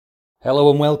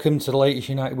Hello and welcome to the latest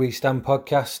United We Stand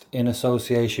podcast in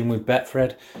association with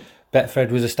Betfred. Betfred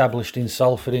was established in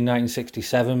Salford in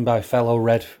 1967 by fellow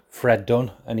Red Fred Dunn,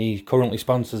 and he currently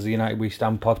sponsors the United We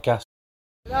Stand podcast.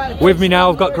 With me now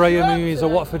I've got Graham, who is a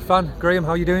Watford fan. Graham,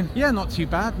 how are you doing? Yeah, not too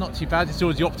bad. It's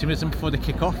always the optimism before the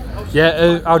kick-off.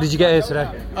 Yeah, how did you get here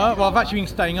today? Well, I've actually been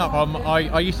staying up.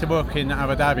 I used to work in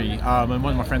Abu Dhabi, and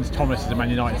one of my friends, Thomas, is a Man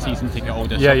United season ticket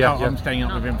holder. So I'm staying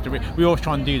up with him. We always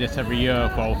try and do this every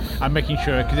year, well, I'm making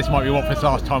sure, because this might be Watford's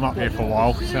last time up here for a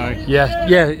while. So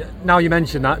Yeah. Now you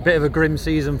mention that, bit of a grim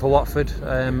season for Watford.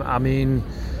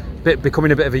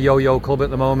 Becoming a bit of a yo-yo club at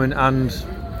the moment, and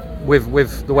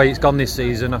with the way it's gone this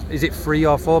season, is it 3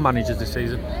 or 4 managers this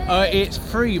season? It's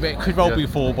 3, but it could well be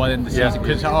 4 by the end of the season,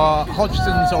 because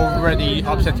Hodgson's already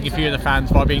upsetting a few of the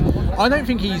fans by I don't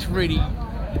think he's really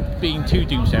being too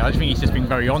doomsday. I just think he's just being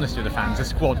very honest with the fans. The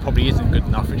squad probably isn't good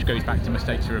enough, which goes back to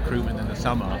mistakes of recruitment in the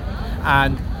summer,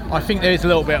 and I think there's a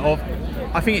little bit of,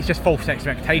 I think it's just false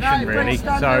expectation really.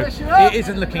 So it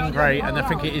isn't looking great, and I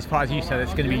think it is, as you said,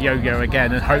 it's going to be yo-yo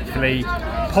again, and hopefully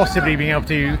possibly being able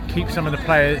to keep some of the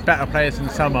better players in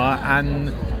summer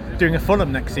and doing a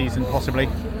Fulham next season possibly.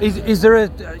 Is there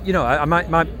I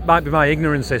might be my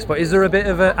ignorance this, but is there a bit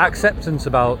of an acceptance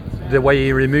about the way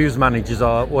he removes managers,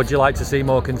 or would you like to see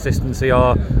more consistency,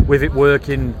 or with it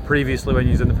working previously when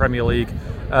he was in the Premier League?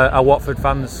 Are Watford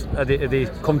fans, are they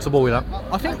comfortable with that?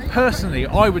 I think personally,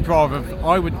 I would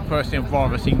personally have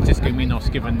rather seen Xisco Minos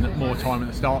given more time at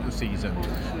the start of the season.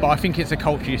 But I think it's a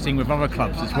culture you're seeing with other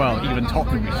clubs as well. Even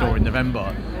Tottenham we saw in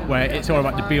November, where it's all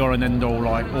about the be-all and end-all,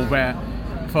 or where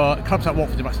for clubs like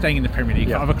Watford it's about staying in the Premier League.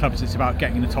 For other clubs it's about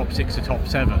getting in the top 6 to top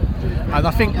 7. And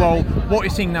I think, what you're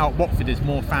seeing now at Watford is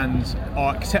more fans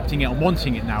are accepting it and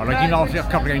wanting it now. Like, after a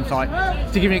couple of games, like,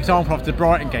 to give you an example of the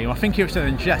Brighton game, I think it was still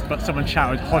in jest, but someone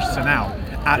shouted Hodgson out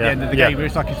at the end of the game. It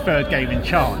was like his 3rd game in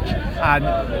charge.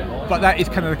 But that is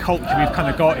kind of the culture we've kind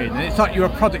of got in. And it's like you're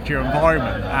a product of your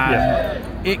environment,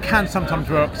 and it can sometimes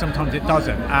work, sometimes it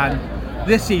doesn't. And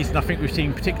this season, I think we've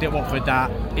seen, particularly at Watford, that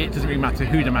it doesn't really matter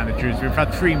who the manager is. We've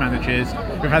had 3 managers.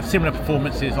 We've had similar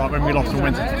performances, like when we lost on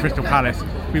Wednesday to Crystal Palace.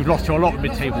 We've lost to a lot of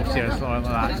mid-table sides like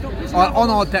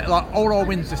that. All our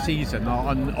wins this season,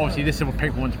 and obviously this is what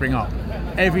people want to bring up.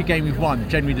 Every game we've won,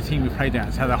 generally the team we've played at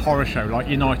has had a horror show, like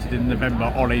United in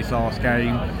November, Ole's last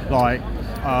game, like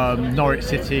Norwich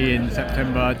City in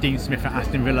September, Dean Smith at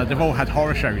Aston Villa. They've all had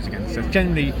horror shows against us.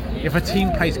 Generally, if a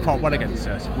team plays quite well against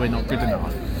us, we're not good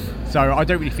enough. So I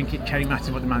don't really think it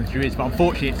matters what the manager is, but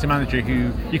unfortunately it's a manager who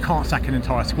you can't sack an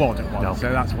entire squad at once.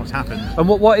 So that's what's happened. And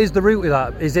what is the root with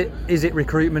that? Is it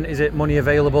recruitment? Is it money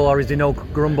available, or is there no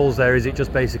grumbles there? Is it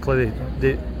just basically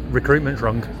the recruitment's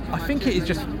wrong? I think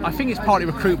it's partly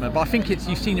recruitment, but I think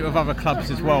you've seen it with other clubs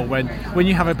as well. When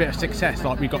you have a bit of success,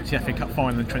 like we got to the FA Cup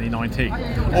final in 2019.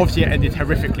 Obviously it ended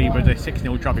horrifically with a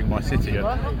 6-0 drubbing by City.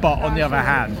 But on the other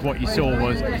hand, what you saw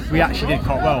was we actually did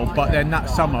quite well. But then that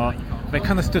summer, they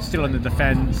kind of stood still on the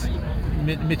defence.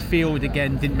 Midfield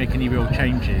again didn't make any real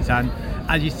changes, and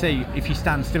as you say, if you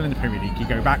stand still in the Premier League you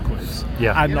go backwards.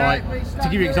 And like, to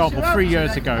give you an example, 3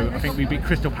 years ago I think we beat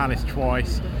Crystal Palace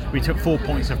twice, we took 4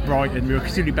 points off Brighton, we were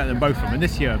considerably better than both of them, and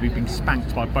this year we've been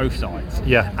spanked by both sides.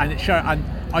 And it showed, and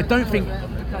I don't think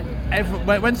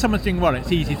when someone's doing well,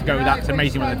 it's easy to go, that's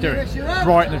amazing what they're doing.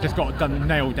 Brighton have just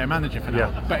nailed their manager for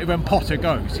that. But when Potter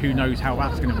goes, who knows how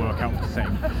that's going to work out for the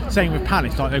same. Same with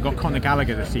Palace, like they've got Conor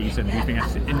Gallagher this season, who's been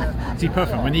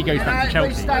perfect. When he goes back to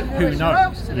Chelsea, who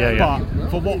knows? But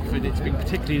for Watford, it's been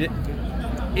particularly,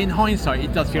 in hindsight,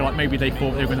 it does feel like maybe they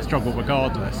thought they were going to struggle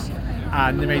regardless.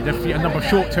 And they made a number of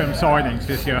short-term signings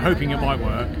this year, hoping it might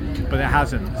work, but it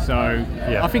hasn't. So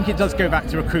I think it does go back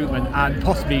to recruitment and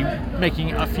possibly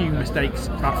making a few mistakes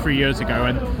about 3 years ago,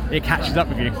 and it catches up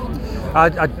with you.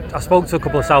 I spoke to a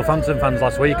couple of Southampton fans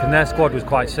last week, and their squad was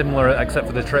quite similar, except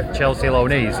for the Chelsea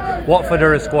loanees. Watford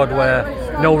are a squad where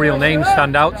no real names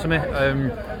stand out to me.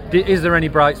 Is there any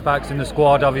bright sparks in the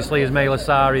squad? Obviously, Ismail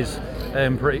Assar is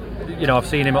pretty. I've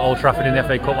seen him at Old Trafford in the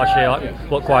FA Cup last year,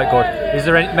 looked quite good. Is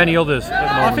there many others at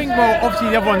the moment? I think, obviously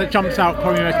the other one that jumps out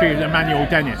probably most people is Emmanuel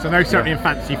Dennis. I know certainly in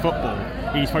fantasy football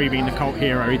he's probably been the cult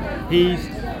hero. He's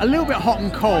a little bit hot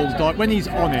and cold, like when he's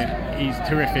on it he's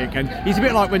terrific, and he's a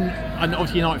bit like and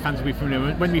obviously United fans will be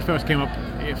familiar, when we first came up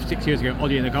 6 years ago,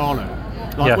 Odion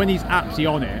Ighalo. When he's absolutely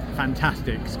on it,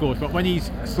 fantastic scores, but when he's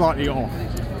slightly off,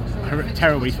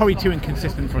 terrible. He's probably too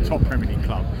inconsistent for a top Premier League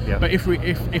club. But if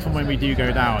and when we do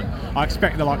go down, I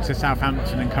expect the likes of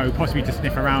Southampton and co possibly to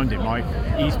sniff around him. Like,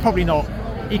 he's probably not.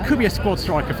 He could be a squad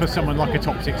striker for someone like a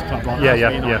top 6 club like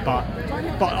United,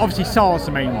 but obviously Sarr's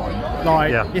the main one.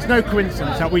 It's no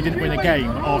coincidence that we didn't win a game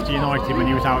after United when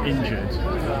he was out injured.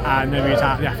 and then he was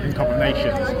out of the African Cup of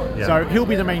Nations. Yeah. So he'll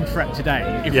be the main threat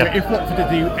today. If Watford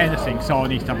do anything, Sarr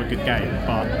needs to have a good game.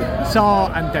 But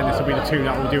Sarr and Dennis will be the two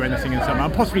that will do anything in summer,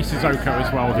 and possibly Sissoko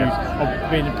as well,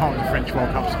 who's been part of the French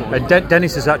World Cup squad.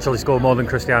 Dennis has actually scored more than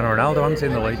Cristiano Ronaldo, hasn't he,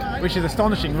 in the league? Which is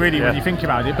astonishing, really, when you think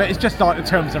about it. But it's just like the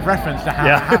terms of reference to how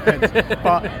it happened.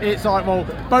 But it's like, well,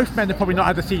 both men have probably not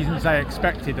had the seasons they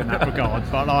expected in that regard.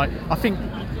 But like, I think,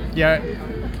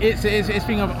 it's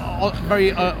been a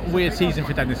very weird season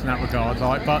for Dennis in that regard.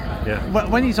 Like, but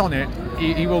when he's on it,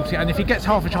 he will see. And if he gets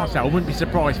half a chance there, I wouldn't be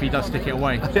surprised if he does stick it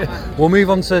away. We'll move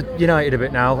on to United a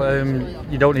bit now.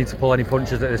 You don't need to pull any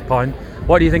punches at this point.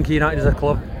 What do you think of United as a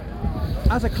club?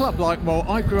 As a club,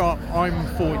 I grew up, I'm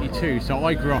 42, so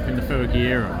I grew up in the Fergie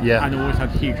era and always had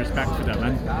huge respect for them.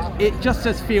 And it just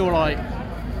does feel like,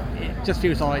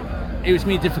 it was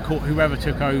really difficult whoever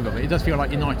took over, but it does feel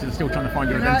like United are still trying to find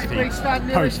their identity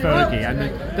post-Fergie, and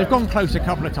they've gone close a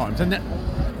couple of times. And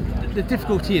the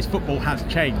difficulty is football has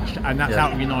changed, and that's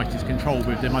out of United's control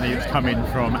with the money that's come in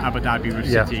from Abu Dhabi with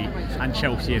City and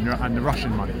Chelsea and the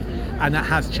Russian money, and that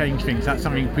has changed things. That's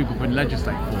something people can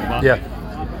legislate for. But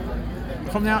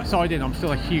from the outside in, I'm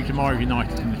still a huge admirer of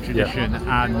United in the tradition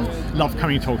and love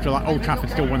coming to Old Trafford. Like, Old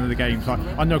Trafford's still one of the games. Like,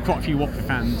 I know quite a few Watford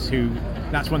fans who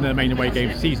that's one of the main away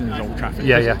games of the season is Old Trafford.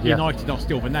 United are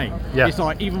still the name. It's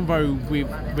like, even though we're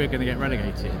going to get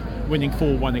relegated, winning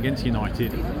 4-1 against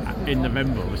United in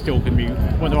November was still going to be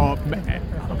one of our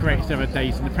greatest ever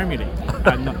days in the Premier League.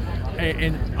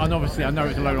 And obviously, I know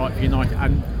it's a low light for United,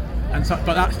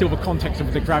 but that's still the context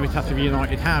of the gravitas of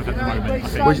United have at the moment, I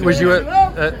think. Was you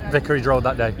at Vicarage Road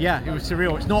that day? Yeah, it was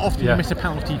surreal. It's not often you miss a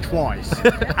penalty twice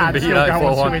and still go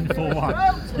on to win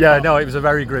 4-1. Yeah, no, it was a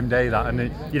very grim day, that,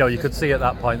 and you could see at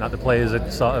that point that the players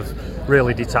had sort of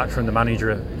really detached from the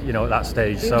manager, at that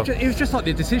stage. It was just like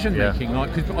the decision making,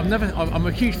 because I'm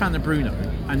a huge fan of Bruno,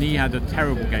 and he had a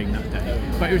terrible game that day.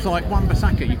 But it was like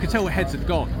Wan-Bissaka, you could tell the heads had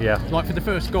gone. Yeah. Like for the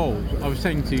first goal, I was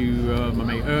saying to my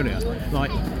mate earlier,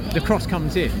 like, the cross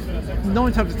comes in,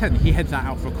 9 times out of 10 he heads that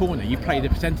out for a corner. You play the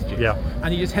percentages,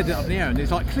 and he just heads it up in the air, and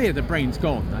it's like clear the brain's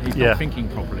gone. That he's not thinking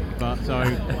properly. But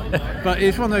but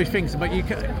it's one of those things. But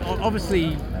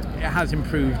obviously it has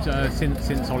improved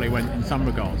since Ollie went in some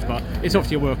regards. But it's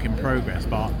obviously a work in progress.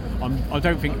 But I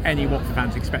don't think any Watford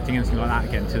fans expecting anything like that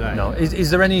again today. No. Is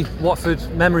there any Watford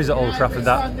memories at Old Trafford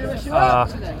that are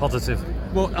positive?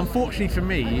 Well, unfortunately for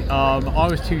me, I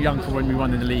was too young for when we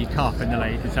won in the League Cup in the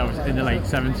late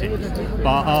 70s.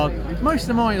 But most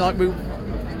of mine, I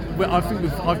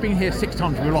think I've been here 6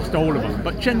 times and we lost all of them.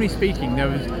 But generally speaking, there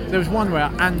was one where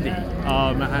Andy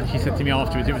actually said to me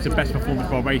afterwards it was the best performance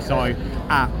by away side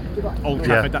at Old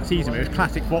Trafford that season. It was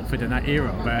classic Watford in that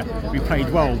era where we played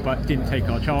well but didn't take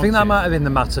our chances. I think that might have been the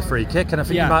Mata free kick, and I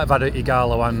think you might have had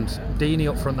Igalo and Deeney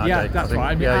up front that day. Yeah, that's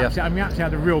right. We actually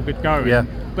had a real good go.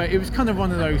 But it was kind of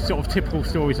one of those sort of typical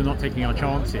stories of not taking our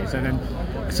chances. And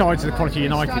then sides of the quality of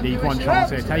United need one chance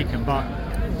they're taken. But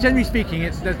generally speaking,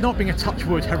 there's not been a touch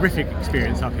wood horrific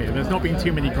experience up here. There's not been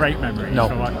too many great memories. No.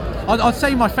 I'd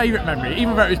say my favourite memory,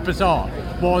 even though it was bizarre,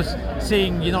 was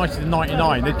seeing United in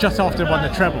 '99. Just after won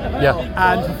the treble.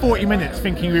 And for 40 minutes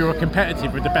thinking we were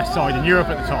competitive with the best side in Europe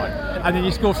at the time. And then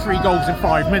you score 3 goals in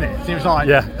 5 minutes. It was like,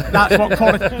 that's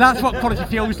what quality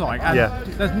feels like.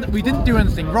 And we didn't do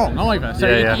anything wrong either.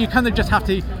 So you kind of just have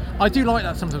to. I do like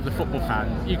that sometimes as a football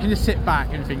fan. You can just sit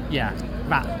back and think,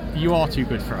 Matt, you are too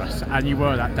good for us, and you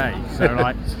were that day. So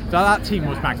that team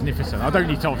was magnificent. I don't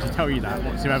need to obviously tell you that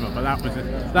whatsoever, but that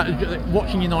was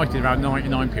watching United around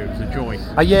 '99 period was a joy.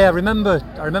 I remember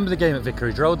the game at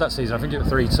Vicarage Road that season. I think it was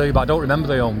 3-2, but I don't remember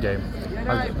the home game.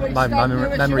 My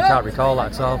memory can't recall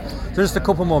that at all. So just a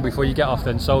couple more before you get off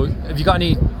then. So have you got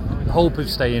any hope of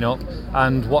staying up,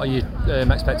 and what are your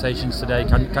expectations today?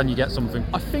 Can you get something?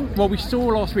 I think we saw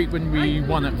last week when we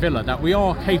won at Villa that we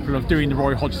are capable of doing the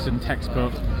Roy Hodgson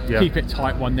textbook, keep it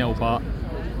tight 1-0, but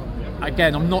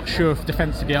again, I'm not sure if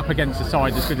defensively up against the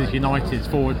side as good as United's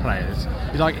forward players.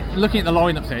 It's like looking at the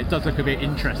lineup there, it does look a bit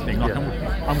interesting. Like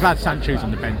I'm glad Sancho's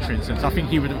on the bench, for instance. I think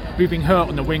we've been hurt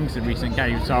on the wings in recent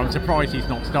games, so I'm surprised he's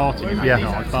not starting in that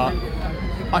regard. But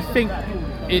I think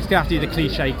it's going to have to be the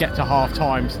cliche, get to half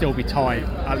time, still be tight,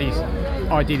 at least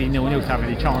ideally 0-0 to have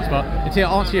any chance. But to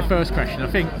answer your first question, I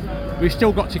think we've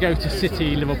still got to go to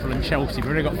City, Liverpool and Chelsea.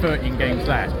 We've only got 13 games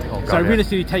left.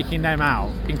 Realistically taking them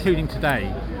out, including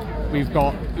today, we've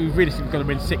realistically got to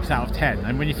win 6 out of 10.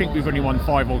 And when you think we've only won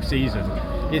 5 all season,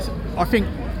 I think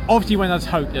obviously when there's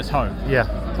hope, there's hope.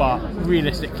 But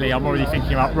realistically, I'm already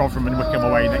thinking about Rotherham and Wickham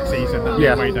away next season.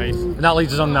 Away days. And that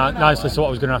leads us on nicely to what I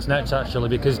was going to ask next, actually,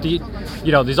 because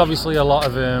there's obviously a lot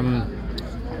of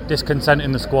discontent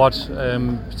in the squad,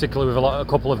 particularly with a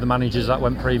couple of the managers that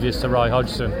went previous to Roy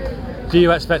Hodgson. Do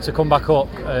you expect to come back up,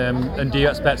 and do you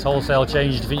expect wholesale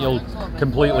change? Do you think you'll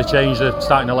completely change the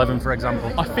starting 11, for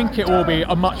example? I think it will be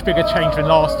a much bigger change than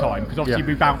last time, because obviously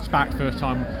we bounced back first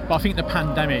time. But I think the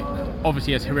pandemic,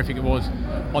 obviously as horrific it was,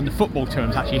 on the football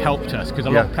terms actually helped us, because a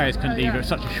lot of players couldn't leave. It was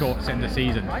such a short end of the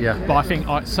season. But I think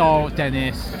Saul,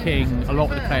 Dennis, King, a lot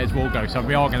of the players will go, so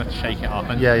we are going to shake it up.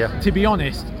 And to be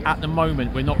honest, at the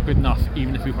moment we're not good enough,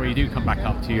 even if we probably do come back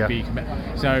up to be.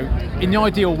 So in the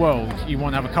ideal world, you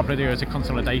want to have a couple of years of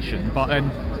consolidation, but then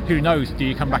who knows, do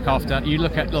you come back after? You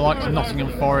look at the likes of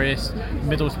Nottingham Forest,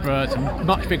 Middlesbrough, some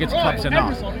much bigger clubs than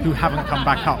us who haven't come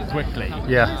back up quickly,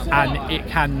 and it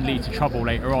can lead to trouble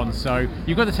later on. So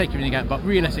you've got to take everything out, but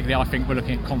realistically I think we're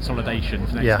looking at consolidation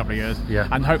for the next couple of years,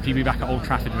 and hopefully be back at Old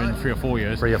Trafford within 3 or 4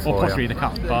 years, or possibly the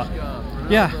Cup. But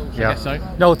I guess so.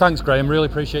 No, thanks Graham, really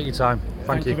appreciate your time.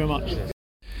 Thank you very much.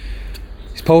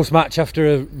 It's post-match after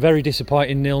a very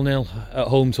disappointing 0-0 at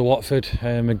home to Watford,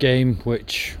 a game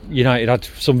which United had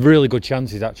some really good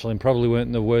chances actually, and probably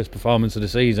weren't the worst performance of the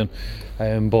season,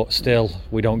 but still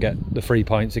we don't get the 3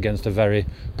 points against a very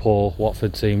poor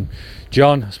Watford team.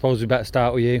 John, I suppose we better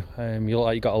start with you. You look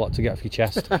like you got a lot to get off your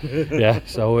chest.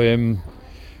 So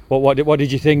what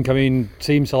did you think? I mean,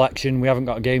 team selection, we haven't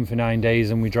got a game for 9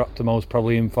 days and we dropped the most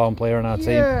probably informed player on our team.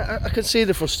 Yeah, I can see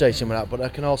the frustration with that, but I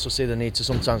can also see the need to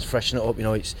sometimes freshen it up.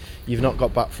 You've not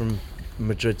got back from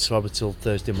Madrid probably till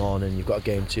Thursday morning, you've got a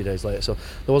game 2 days later, so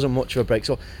there wasn't much of a break.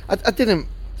 So I didn't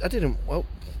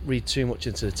read too much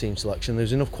into the team selection.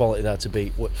 There's enough quality there to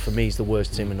beat what for me is the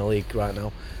worst team in the league right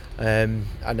now. And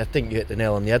I think you hit the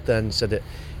nail on the head there and said it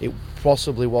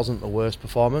possibly wasn't the worst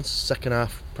performance. Second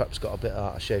half perhaps got a bit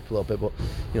out of shape a little bit, but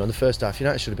in the first half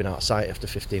United should have been out of sight after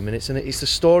 15 minutes, and it's the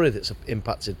story that's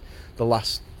impacted the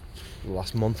last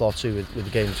month or two with the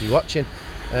games you're watching.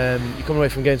 You're coming away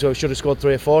from games where we should have scored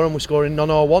 3 or 4 and we're scoring none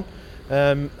or one,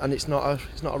 and it's not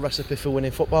a recipe for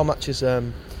winning football matches.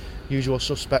 Usual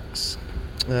suspects.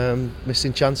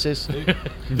 Missing chances.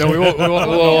 No, we won't.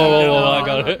 I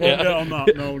got it. Get on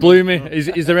that. No, Bloomy,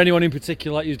 is there anyone in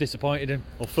particular that you was disappointed in?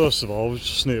 Well, first of all, we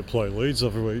just need to play Leeds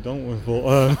every week, don't we?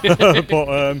 But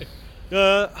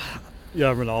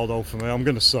Ronaldo for me. I'm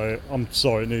going to say it. I'm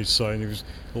sorry, it needs saying. He looked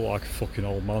like a fucking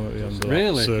old man at the end of that.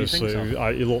 Really? Seriously,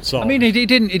 he looked. I mean,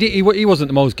 he wasn't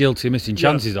the most guilty of missing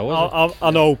chances, though, was he?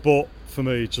 I know, but for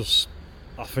me,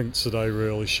 I think today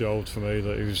really showed for me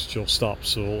that he was just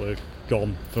absolutely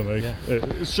gone for me.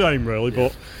 It's a shame really,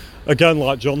 but again,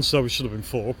 like John said, we should have been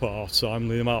 4 up at half time.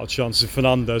 The amount of chances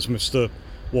Fernandez missed a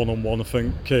one-on-one, I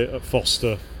think Kate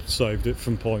Foster saved it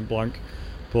from point blank,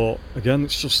 but again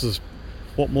it's just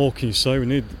what more can you say? We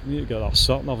need to get that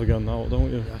sat nav again now, don't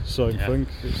you? Same thing.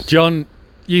 John,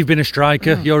 you've been a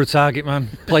striker, you're a target man,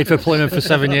 played for Plymouth for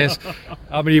 7 years.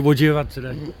 How many would you have had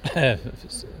today?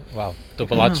 Wow,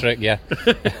 double hat trick, yeah.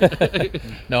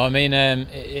 No, I mean,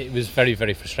 it was very,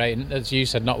 very frustrating. As you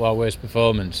said, not our worst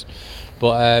performance.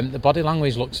 But the body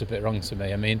language looks a bit wrong to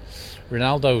me. I mean,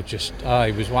 Ronaldo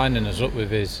he was winding us up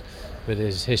with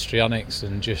his histrionics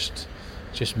and just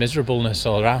miserableness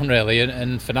all around, really.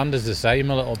 And Fernandez the same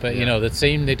a little bit. The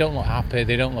team, they don't look happy,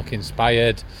 they don't look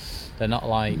inspired. They're not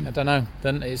like, I don't know,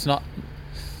 then it's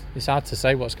hard to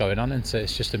say what's going on, isn't it?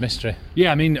 It's just a mystery.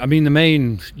 Yeah, I mean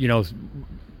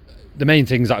the main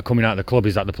things that are coming out of the club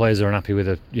is that the players are unhappy with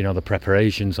the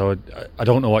preparation. So I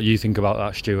don't know what you think about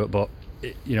that, Stuart, but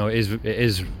it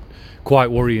is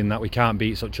quite worrying that we can't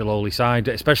beat such a lowly side,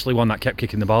 especially one that kept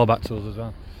kicking the ball back to us as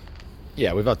well.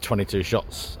 Yeah, we've had 22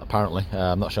 shots apparently.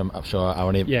 I'm not sure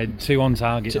how many. Yeah, 2 on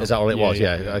target. Is that all it was?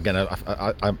 Yeah. Again,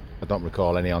 I don't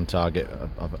recall any on target.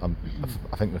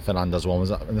 I think the Fernandez one was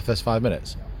that in the first 5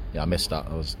 minutes. Yeah, I missed that.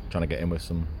 I was trying to get in with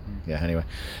some. Yeah, anyway,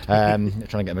 trying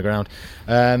to get him ground.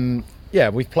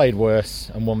 We've played worse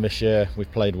and won this year.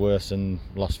 We've played worse and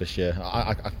lost this year.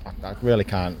 I really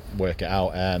can't work it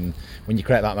out. When you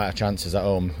create that amount of chances at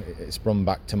home, it's sprung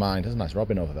back to mind. There's a nice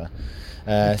Robin over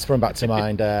there. Sprung back to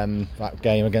mind that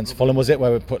game against Fulham, was it,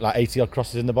 where we put like 80 odd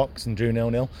crosses in the box and drew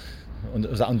 0-0.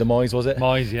 Was that under Moyes, was it?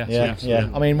 Moyes, yeah.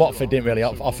 I mean, Watford didn't really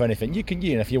offer anything.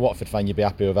 If you're a Watford fan, you'd be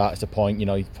happy with that. It's a point.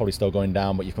 You're probably still going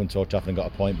down, but you've come to Old Trafford and got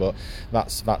a point. But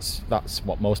that's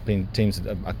what most teams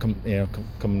are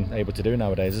come able to do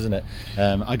nowadays, isn't it?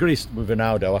 I agree with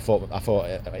Ronaldo. I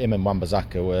thought him and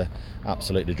Wan-Bissaka were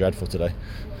absolutely dreadful today.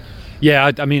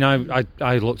 Yeah, I mean,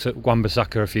 I looked at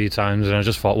Wan-Bissaka a few times and I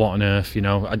just thought, what on earth,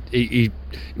 he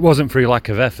wasn't through lack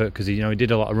of effort because he did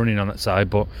a lot of running on that side,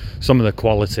 but some of the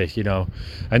quality,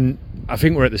 and I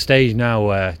think we're at the stage now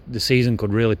where the season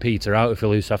could really peter out if we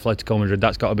lose to Atletico Madrid.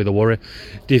 That's got to be the worry.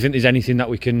 Do you think there's anything that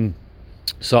we can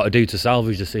sort of do to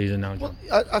salvage the season now, John?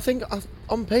 Well, I think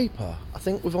on paper, I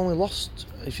think we've only lost.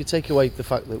 If you take away the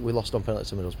fact that we lost on penalties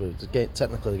to Middlesbrough,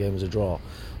 technically the game was a draw.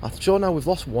 I'm sure now we've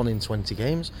lost 1 in 20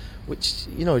 games, which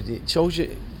it shows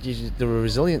you they're a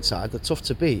resilient side. They're tough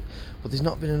to beat, but there's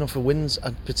not been enough of wins,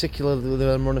 and particularly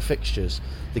the run of fixtures.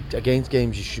 Against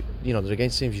games they're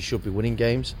against teams you should be winning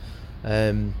games.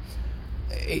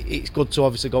 It's good to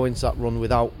obviously go into that run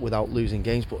without losing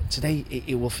games, but today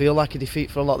it will feel like a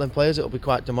defeat for a lot of them players. It'll be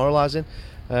quite demoralising.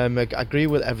 I agree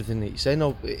with everything that you say.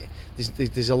 No,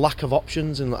 there's a lack of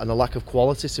options and a lack of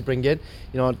quality to bring in.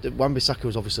 Wan-Bissaka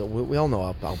was obviously, we all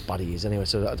know how bad he is anyway,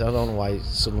 so I don't know why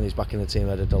suddenly he's back in the team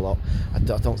headed a lot. I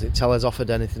don't think Teller's offered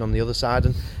anything on the other side,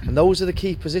 and those are the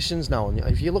key positions now. And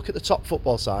if you look at the top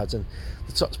football sides, and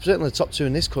certainly the top 2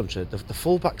 in this country, the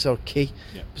full-backs are key.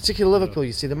 Yeah. Particularly Liverpool,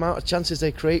 you see the amount of chances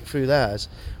they create through theirs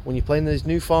when you're playing these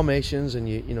new formations, and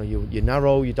you're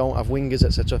narrow, you don't have wingers,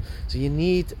 etc. So you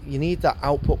need that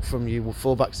output from you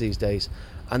full-backs these days,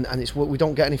 and it's we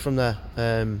don't get any from there.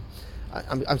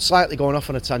 I'm slightly going off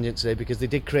on a tangent today because they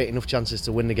did create enough chances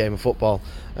to win the game of football.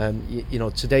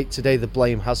 Today the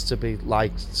blame has to be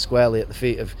like squarely at the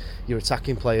feet of your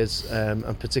attacking players,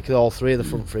 and particularly all 3 of the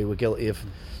front 3 were guilty of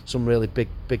some really big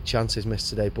chances missed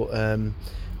today.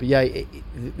 But yeah,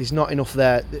 there's not enough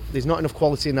there. There's not enough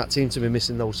quality in that team to be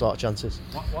missing those sort of chances.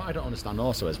 What I don't understand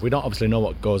also is we don't obviously know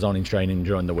what goes on in training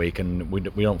during the week, and we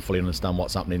don't fully understand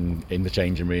what's happening in the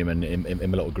changing room and in the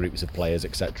little groups of players,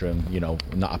 etc. And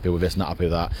not happy with this, not happy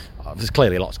with that. There's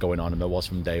clearly lots going on, and there was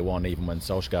from day one, even when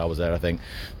Solskjaer was there, I think.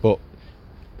 But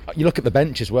you look at the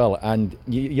bench as well, and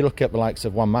you look at the likes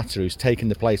of Juan Mata, who's taken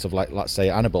the place of, like, let's say,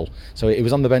 Annabelle. So he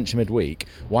was on the bench midweek.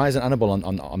 Why isn't Annabelle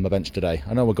on the bench today?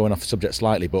 I know we're going off the subject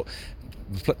slightly, but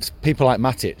people like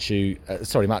Matic,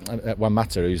 Juan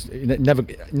Mata, who's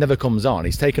never comes on.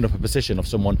 He's taken up a position of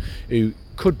someone who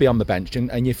could be on the bench,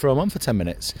 and you throw him on for 10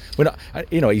 minutes. We're not,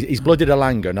 he's blooded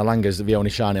Elanga, and Elanga's the only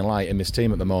shining light in this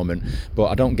team at the moment. But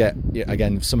I don't get,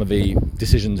 again, some of the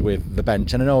decisions with the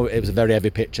bench. And I know it was a very heavy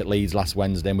pitch at Leeds last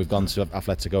Wednesday, and we've gone to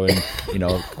Atletico in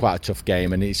quite a tough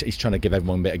game, and he's trying to give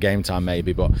everyone a bit of game time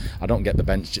maybe. But I don't get the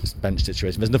bench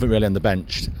situation. There's nothing really on the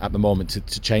bench at the moment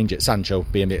to change it. Sancho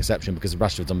being the exception because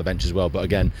Rashford's on the bench as well. But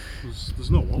again, there's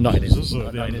not in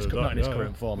his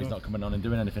current form. He's not coming on and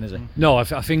doing anything, is he? No, I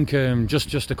think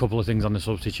just a couple of things on the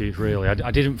substitutes really.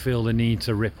 I didn't feel the need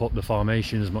to rip up the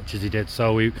formation as much as he did.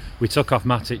 So we took off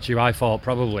Matic, who I thought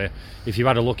probably, if you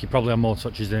had a look, he probably had more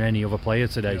touches than any other player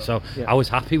today. I was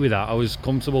happy with that. I was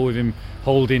comfortable with him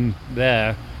holding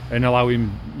there and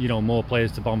allowing more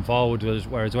players to bomb forward.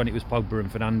 Whereas when it was Pogba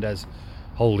and Fernandes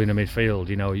holding a midfield,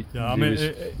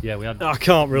 I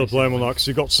can't really blame him on that because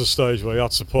he got to the stage where he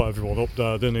had to put everyone up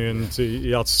there, didn't he? And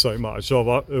he had to take Matic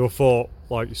off. I thought,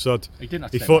 like you said, he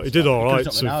did all right.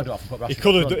 He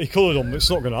could have done. It's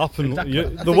not going to happen.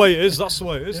 Exactly. The way it is, that's the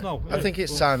way it is now. I think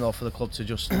it's time though for the club to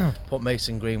just put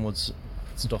Mason Greenwood's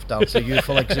stuff down to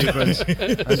youthful exuberance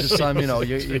and just tell him,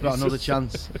 you've got another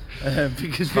chance,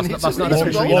 because we need some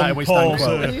goals. We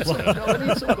stand We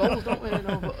need some goals, don't we?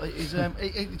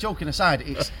 But joking aside,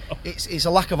 it's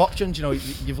a lack of options.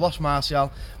 You've lost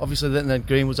Martial, obviously. Then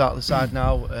Greenwood's out of the side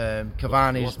now.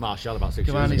 Cavani's lost Martial about 6 years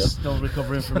ago. Cavani's still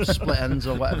recovering from split ends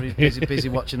or whatever. He's busy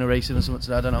watching a racing or something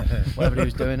today. I don't know, whatever he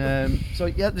was doing.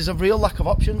 There's a real lack of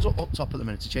options up top at the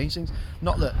minute to change things.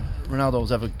 Not that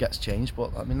Ronaldo's ever gets changed,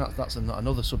 but I mean that's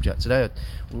another subject today.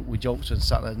 We joked and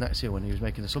sat there next to you when he was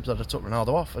making the subs. I took Ronaldo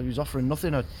off. He was offering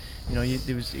nothing.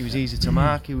 He was easy to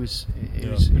mark. He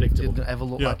didn't ever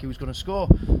look like he was going to score.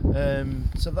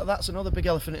 So that's another big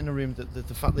elephant in the room.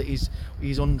 The fact that he's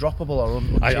undroppable or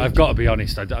unchanged. I've got to be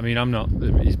honest. I mean, I'm not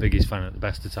his biggest fan at the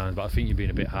best of times, but I think you're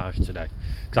being a bit harsh today.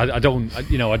 Because I don't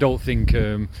think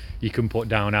you can put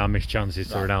down our missed chances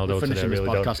to Ronaldo today. Really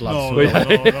don't.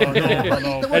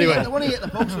 No. Anyway, when he hit the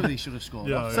post, he should have scored.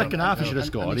 Second half, he should have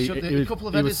scored.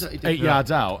 He was 8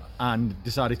 yards out and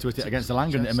decided to hit it against the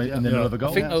Langan in the middle of a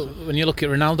goal. I think when you look at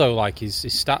Ronaldo, like his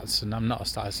stats, and I'm not a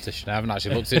statistician, I haven't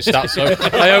actually looked at his stats, so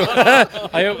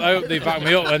I hope they back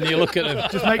me up when you look at them.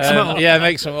 Just make some up. Yeah,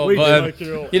 make some up. But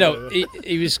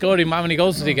he was scoring. How many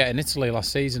goals did he get in Italy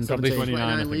last season? Probably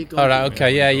 29. All right,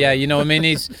 okay, yeah. I mean,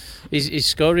 his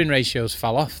scoring ratios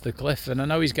fell off the cliff, and I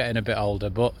know he's getting a bit older,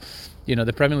 but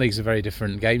the Premier League's a very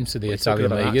different game to the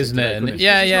Italian league, isn't it? And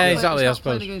exactly. I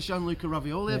suppose. Playing against Gianluca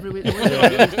Ravioli every week.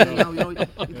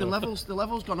 The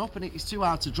level's gone up, and it's too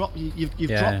hard to drop. You've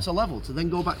dropped a level to then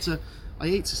go back to I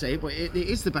hate to say it, but it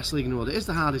is the best league in the world. It is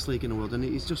the hardest league in the world, and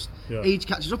it's just age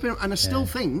catches up in him. And I still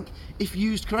think, if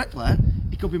used correctly,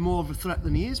 he could be more of a threat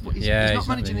than he is. But he's not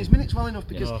managing his minutes well enough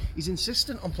because he's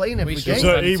insistent on playing every game.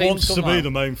 So he wants to be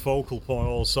the main focal point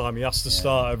all the time. He has to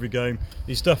start every game.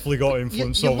 He's definitely got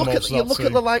influence over most of that team. You look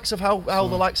at the likes of how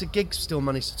the likes of Giggs still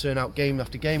managed to turn out game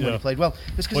after game when he played well.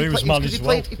 It's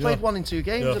because he played 1 in 2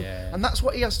 games, and that's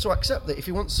what he has to accept. That if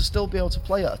he wants to still be able to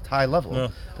play at a high level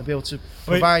and be able to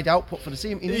provide output for the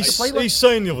team, he needs to play. He's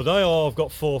saying the other day, I've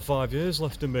got 4 or 5 years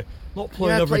left in me. Not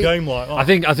playing every game like that. I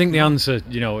think the answer,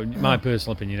 my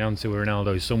personal opinion, the answer with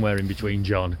Ronaldo is somewhere in between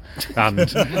John and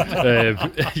those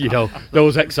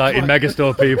exciting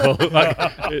megastore people like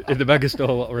in the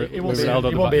megastore. He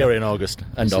won't be here in August.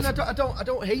 I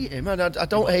don't hate him, and I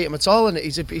don't hate him at all. And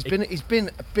he's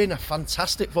been a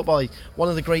fantastic footballer, one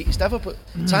of the greatest ever. But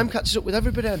time catches up with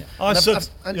everybody, and I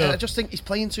just think he's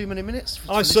playing too many minutes.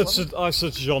 I said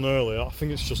to John earlier, I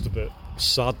think it's just a bit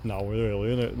sad now,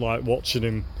 really, isn't it? Like watching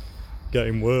him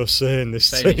getting worse in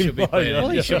this team. He should be playing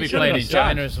in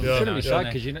China or something. Shouldn't be sad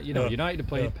because United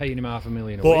are paying him $500,000 a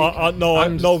week.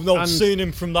 But I've seen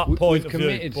him from that point of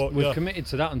view. We've committed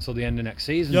to that until the end of next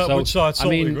season. Yeah, which I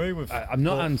totally agree with. I'm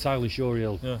not entirely sure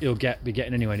he'll be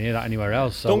getting anywhere near that anywhere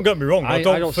else. So don't get me wrong. I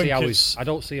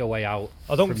don't see a way out.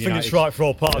 I don't think it's right for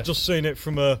all parts. I've just seen it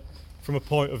from a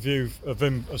point of view of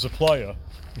him as a player.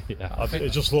 It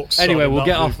just looks. Anyway, we'll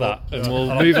get off that, and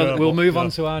we'll move on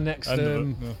to our next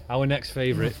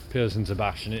favourite person to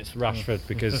bash, and it's Rashford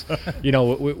because I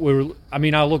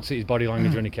looked at his body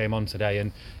language when he came on today,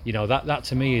 and that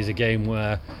to me is a game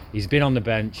where he's been on the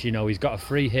bench. He's got a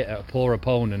free hit at a poor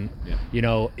opponent.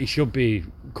 He should be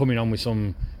coming on with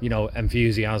some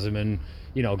enthusiasm and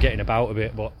getting about a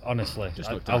bit, but honestly,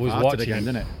 I was watching again,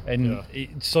 didn't it? And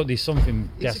there's something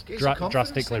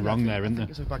drastically wrong there, isn't there?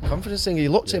 It's a bad confidence thing. He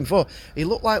looked he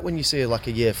looked like when you see like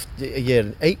a year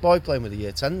 8 boy playing with the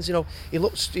year 10s. He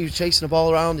was chasing the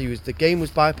ball around. The game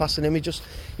was bypassing him.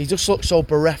 He just looked so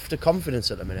bereft of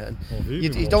confidence at the minute, and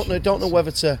you don't know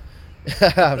whether to.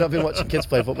 I've not been watching kids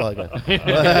play football again.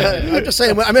 I'm just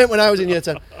saying. I meant when I was in year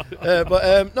 10.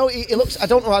 No, he looks. I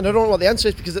don't know what the answer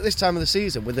is, because at this time of the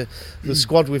season, with the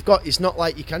squad we've got, it's not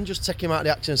like you can just take him out of the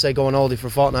action and say go on holiday for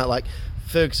a fortnight like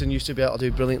Ferguson used to be able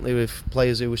to do brilliantly with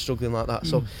players who were struggling like that.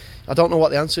 So I don't know what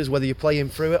the answer is, whether you play him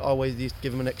through it or whether you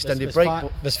give him an extended break.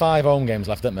 There's 5 home games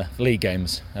left, isn't there? League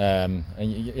games. And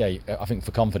I think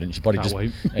for confidence, you probably just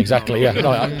exactly.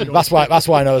 That's why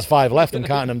I know there's 5 left. I'm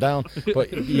counting them down.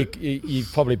 But you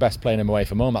probably best playing him away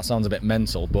from home. That sounds a bit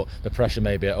mental, but the pressure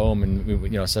may be at home,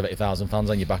 and 70,000 fans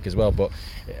on your back as well. But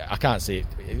I can't see it.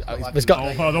 I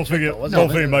don't think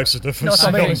it makes a difference.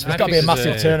 There's got to be a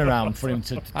massive turnaround for him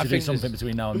to do something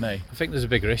between now and May. I think there's a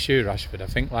bigger issue, Rashford. I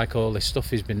think like all this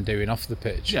stuff he's been doing off the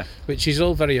pitch, which is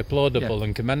all very applaudable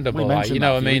and commendable.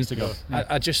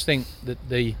 I just think that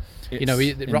the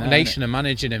Rock Nation are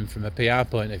managing him from a PR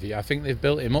point of view. I think they've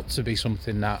built him up to be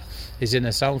something that his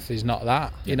inner self is not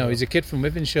that. He's a kid from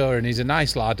Wythenshawe and he's a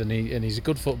nice lad and he's a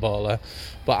good footballer.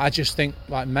 But I just think,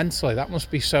 like, mentally, that must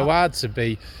be so hard to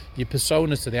be. Your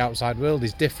persona to the outside world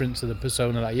is different to the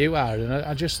persona that you are, and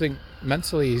I just think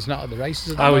mentally he's not at the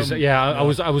races. I was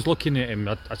looking at him.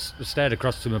 I stared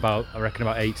across to him about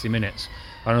 80 minutes,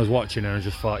 and I was watching and I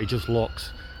just thought he just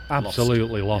looks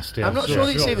absolutely lost. I'm not sure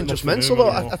it's even just mental though.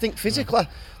 I think physically,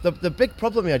 the big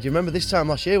problem he had. You remember this time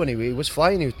last year when he was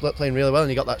flying, he was playing really well, and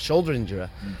he got that shoulder injury,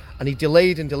 and he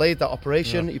delayed that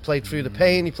operation. He played through the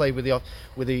pain. He played with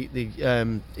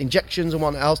the injections and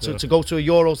whatnot else to go to a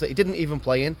Euros that he didn't even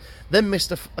play in. Then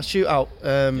missed a shootout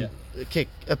kick,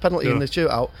 a penalty in the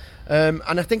shootout.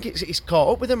 And I think it's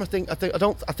caught up with him. I think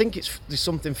there's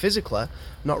something physically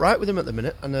not right with him at the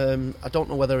minute, and I don't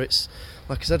know whether it's,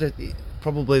 like I said,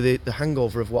 probably the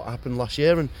hangover of what happened last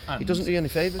year, and he doesn't do you any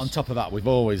favours. On top of that,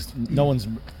 no one's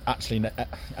actually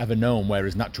ever known where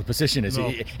his natural position is. No.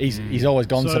 He's always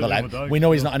gone to the left. We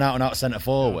know he's not an out-and-out centre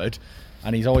forward.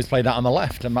 And he's always played that on the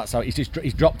left, and that's how he's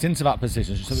dropped into that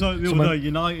position. So the other day,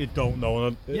 United don't know,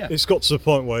 and it's got to the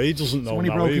point where he doesn't know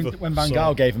now either. When Van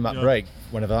Gaal gave him that break,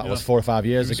 whenever that was 4 or 5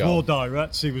 years ago. He was more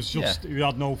direct. He was just he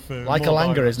had no fear. Like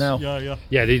Alanga is now.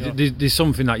 There's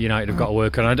something that United have got to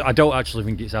work on. I don't actually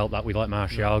think it's helped that we let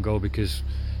Martial go, because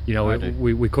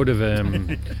we could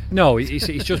have. No,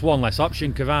 it's just one less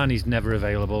option. Cavani's never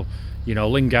available.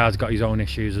 Lingard's got his own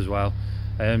issues as well.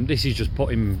 This is just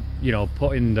putting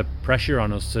the pressure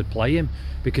on us to play him,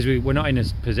 because we're not in a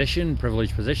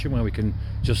privileged position where we can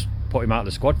just put him out of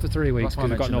the squad for 3 weeks because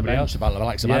we've got nobody else. About the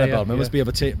likes of Annabelle. There must be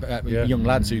other young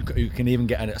lads who can even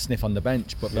get a sniff on the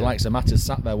bench, but the likes of Mata's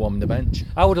sat there warming the bench.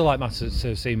 I would have liked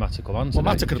to see Mata come on today.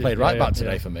 Mata could have played right back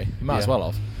today for me. He might as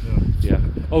well have. Yeah.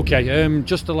 Okay.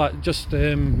 Just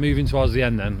moving towards the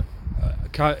end then.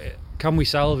 Can we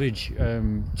salvage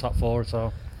top 4 at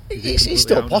all? It's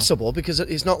still possible because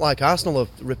it's not like Arsenal are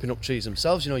ripping up trees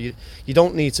themselves. You know, you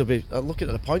don't need to be looking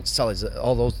at the points tallies that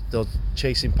all those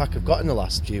chasing pack have got in the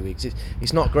last few weeks.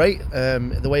 It's not great.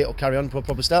 The way it'll carry on, we'll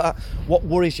probably start at. What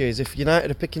worries you is if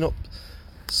United are picking up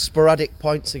sporadic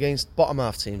points against bottom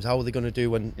half teams, how are they going to do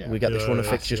when we get this run of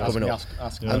fixtures coming up?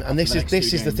 And this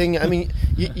is the thing. I mean,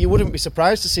 you wouldn't be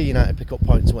surprised to see United pick up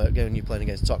points when you're playing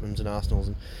against Tottenham's and Arsenal's,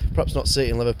 and perhaps not City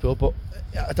and Liverpool. But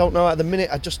I don't know. At the minute,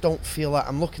 I just don't feel that.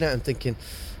 I'm looking at it and thinking,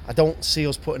 I don't see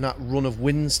us putting that run of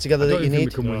wins together that you need.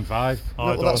 We can win 5.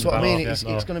 Well, that's what I mean. It's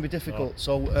going to be difficult.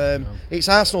 So it's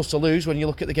Arsenal's to lose when you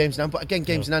look at the games now. But again,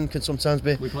 games in hand can sometimes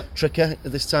be tricky at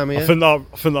this time of year. I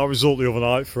think that result the other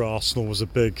night for Arsenal was a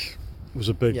big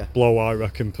blow. I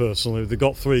reckon personally, they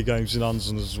got 3 games in hands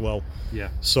as well. Yeah.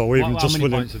 So even just many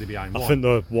winning, points are they behind? I think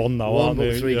they're 1 now, aren't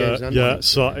they? 3 games in hand.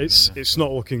 So it's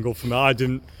not looking good for me. I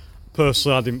didn't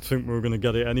think we were going to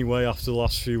get it anyway after the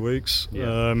last few weeks.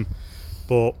 Yeah.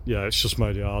 But yeah, it's just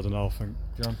made it harder now, I think.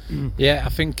 John? Yeah, I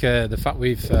think the fact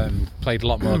we've played a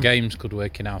lot more games could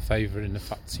work in our favour. In the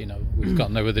fact, we've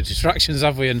got no other distractions,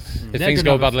 have we? And if things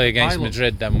go badly against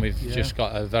Madrid, then we've just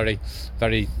got a very,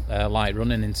 very light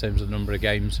running in terms of the number of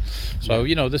games. So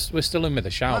we're still in with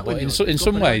a shout. But in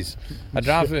some ways, I'd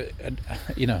rather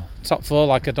top 4.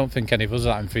 Like, I don't think any of us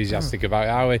are that enthusiastic about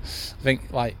it, are we? I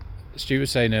think, like Stu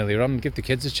was saying earlier on, give the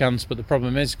kids a chance, but the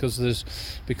problem is because there's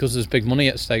big money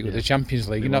at stake with the Champions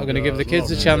League, you're not going to give the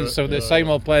kids a chance, so the same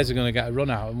old players are going to get a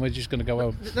run out, and we're just going to go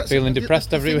home feeling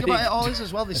depressed every week. The thing about it all is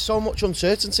as well, there's so much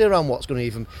uncertainty around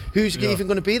who's even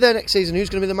going to be there next season, who's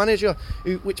going to be the manager,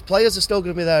 which players are still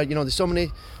going to be there. There's so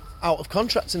many out of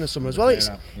contracts in the summer as well.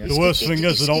 The worst thing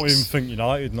is I don't even think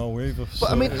United know either. But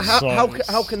I mean,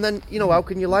 how can then how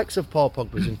can your likes of Paul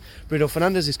Pogba's and Bruno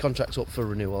Fernandes's contracts up for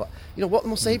renewal? What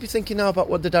must they be thinking now about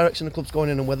what the direction the club's going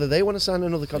in and whether they want to sign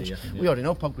another contract? We already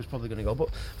know Pogba's probably going to go, but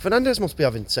Fernandes must be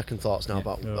having second thoughts now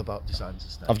about deciding to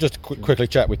stay. I've just quickly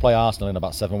checked. We play Arsenal in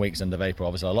about 7 weeks, end of April.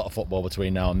 Obviously, a lot of football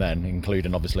between now and then,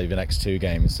 including obviously the next 2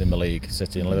 games in the league,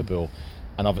 City and Liverpool,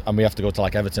 and we have to go to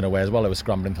like Everton away as well. They were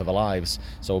scrambling for their lives.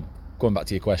 So, going back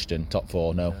to your question, top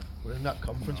 4, no. We're in that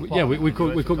conference. Yeah, we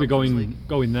could be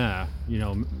going there.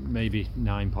 Maybe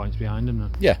 9 points behind them. Then.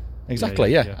 Yeah,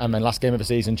 exactly. Yeah. And then last game of the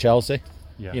season, Chelsea.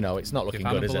 Yeah. It's not looking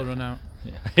good, is it? Run out.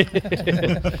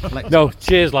 Yeah. No,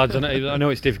 cheers, lads. I know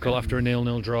it's difficult after a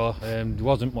 0-0 draw. There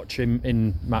wasn't much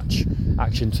in match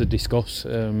action to discuss,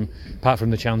 apart from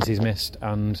the chances missed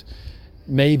and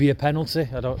maybe a penalty.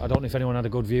 I don't know if anyone had a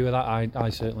good view of that. I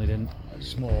certainly didn't.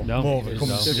 It's more of it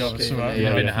comes together.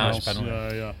 In a harsh penalty.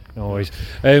 Yeah. No worries.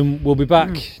 We'll be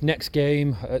back next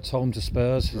game at home to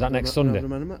Spurs. Is that next Sunday?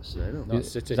 No,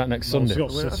 City. Is that next Sunday?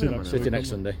 City next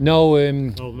Sunday. No,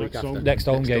 next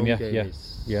home game.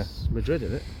 Yeah. Madrid,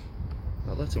 isn't it?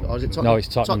 Or is it Tottenham? No, it's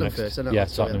Tottenham next. first, isn't it? Yeah,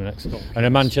 Tottenham next. And a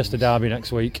Manchester derby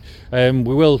next week. We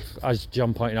will, as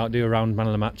John pointed out, do a round man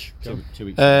of the match. 2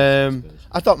 weeks.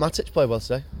 I thought Matic played well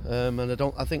today, and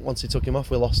I think once he took him off,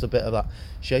 we lost a bit of that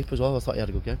shape as well. I thought he had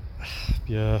a good game.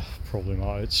 Yeah, probably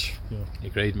Matic. Yeah.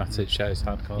 Agreed, Matic shouts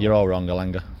hardcore. You're all wrong,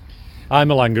 Alanga. I'm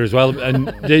a Langer as well, and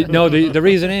the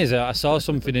reason is I saw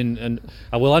something in, and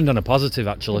I will end on a positive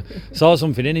actually. Saw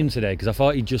something in him today because I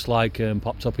thought he'd just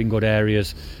popped up in good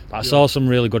areas, but I saw some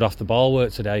really good off the ball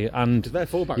work today, and their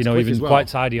fullback's even quite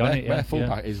tidy on it. Their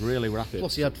fullback is really rapid.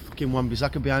 Plus he had fucking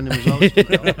Wan-Bissaka behind him as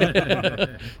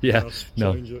well. Yeah,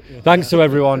 no. Thanks to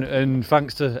everyone, and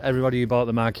thanks to everybody who bought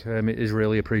the mag. It is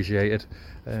really appreciated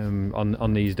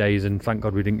on these days, and thank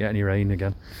God we didn't get any rain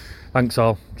again. Thanks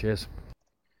all. Cheers.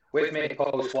 With me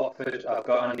post Watford, I've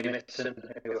got Andy Mitson,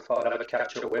 who I thought I'd have a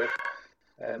catch up with.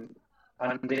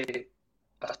 Andy,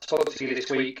 I spoke to you this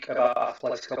week about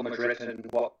Atletico Madrid and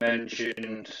what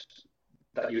mentioned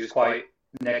that you was quite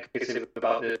negative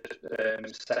about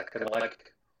the second leg,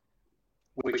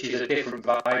 which is a different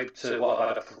vibe to what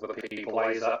I've had from other people.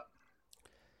 Why is that?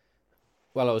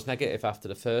 Well, I was negative after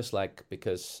the first leg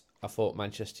because I thought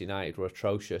Manchester United were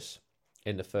atrocious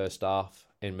in the first half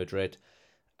in Madrid.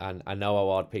 And I know how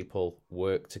hard people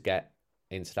worked to get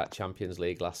into that Champions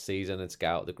League last season and to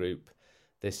get out of the group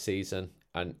this season.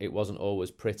 And it wasn't always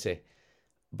pretty.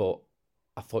 But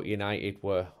I thought United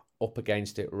were up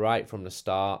against it right from the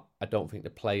start. I don't think the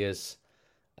players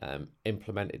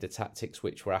implemented the tactics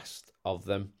which were asked of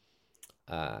them.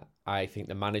 I think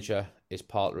the manager is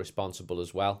partly responsible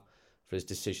as well for his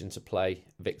decision to play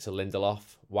Victor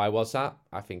Lindelof. Why was that?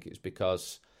 I think it's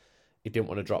because he didn't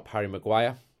want to drop Harry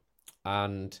Maguire.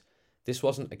 And this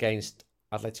wasn't against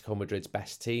Atletico Madrid's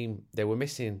best team. They were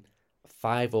missing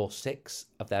 5 or 6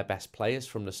 of their best players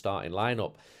from the starting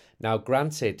lineup. Now,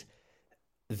 granted,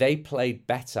 they played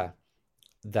better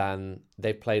than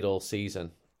they've played all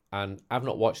season. And I've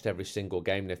not watched every single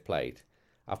game they've played.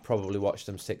 I've probably watched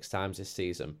them 6 times this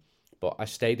season. But I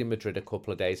stayed in Madrid a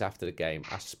couple of days after the game.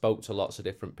 I spoke to lots of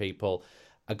different people.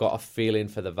 I got a feeling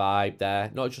for the vibe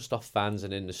there, not just off fans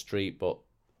and in the street, but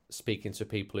speaking to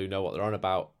people who know what they're on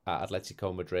about at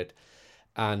Atletico Madrid.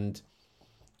 And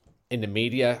in the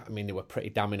media, I mean, they were pretty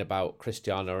damning about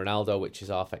Cristiano Ronaldo, which is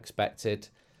half expected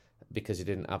because he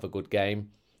didn't have a good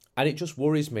game. And it just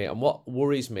worries me. And what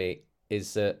worries me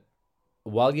is that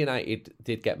while United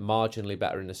did get marginally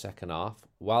better in the second half,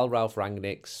 while Ralph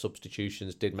Rangnick's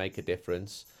substitutions did make a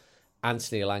difference,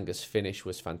 Anthony Elanga's finish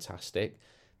was fantastic.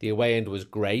 The away end was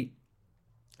great,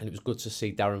 and it was good to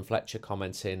see Darren Fletcher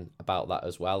commenting about that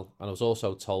as well. And I was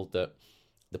also told that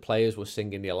the players were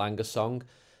singing the Elanga song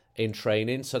in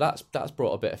training, so that's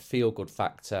brought a bit of feel-good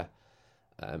factor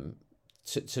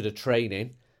to the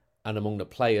training and among the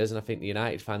players. And I think the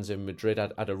United fans in Madrid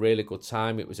had a really good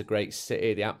time. It was a great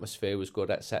city, the atmosphere was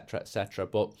good, etc., etc.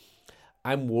 But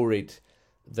I'm worried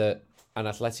that an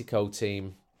Atletico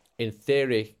team, in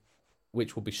theory,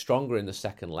 which will be stronger in the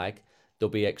second leg, they'll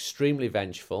be extremely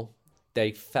vengeful.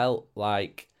 They felt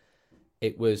like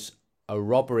it was a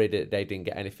robbery that they didn't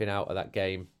get anything out of that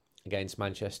game against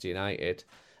Manchester United.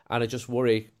 And I just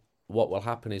worry what will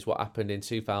happen is what happened in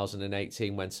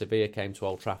 2018 when Sevilla came to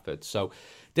Old Trafford. So,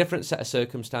 different set of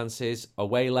circumstances,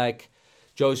 away leg.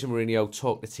 Jose Mourinho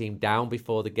talked the team down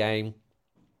before the game,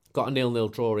 got a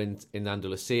 0-0 draw in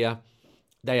Andalusia.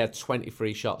 They had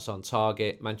 23 shots on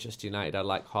target. Manchester United had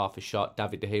like half a shot.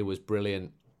 David De Gea was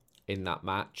brilliant in that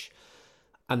match.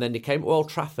 And then they came to Old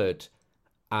Trafford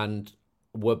and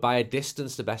were by a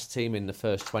distance the best team in the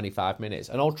first 25 minutes.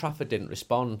 And Old Trafford didn't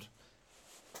respond.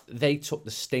 They took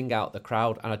the sting out of the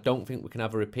crowd, and I don't think we can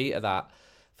have a repeat of that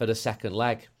for the second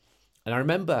leg. And I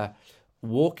remember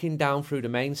walking down through the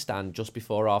main stand just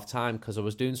before half time because I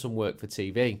was doing some work for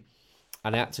TV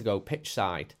and I had to go pitch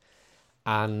side,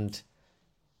 and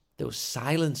there was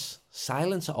silence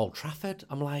at Old Trafford.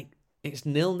 I'm like, it's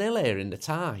 0-0 here in the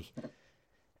tie.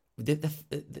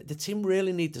 The team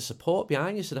really need the support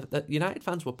behind you. So the United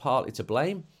fans were partly to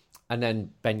blame. And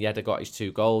then Ben Yedder got his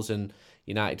 2 goals, and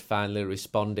United finally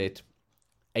responded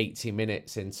 80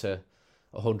 minutes into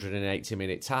a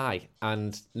 180-minute tie.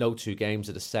 And no 2 games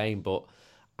are the same, but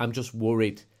I'm just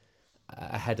worried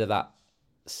ahead of that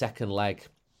second leg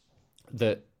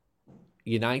that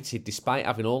United, despite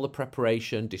having all the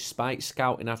preparation, despite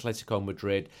scouting Atletico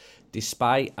Madrid,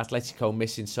 despite Atletico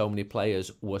missing so many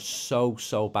players, were so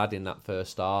bad in that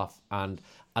first half. And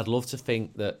I'd love to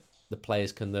think that the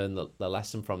players can learn the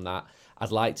lesson from that.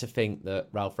 I'd like to think that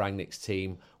Ralph Rangnick's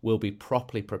team will be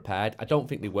properly prepared. I don't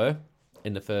think they were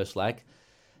in the first leg.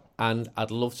 And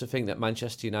I'd love to think that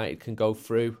Manchester United can go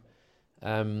through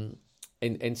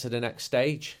into the next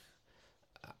stage.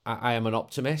 I am an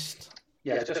optimist.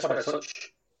 I just want to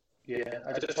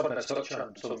touch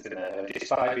on something there.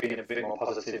 Despite being a bit more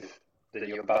positive than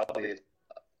you about the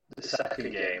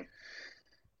second game,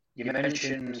 you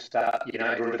mentioned that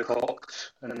United were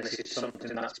undercooked, and this is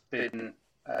something that's been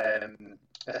a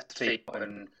theme,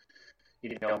 and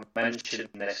mentioned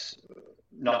this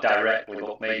not directly,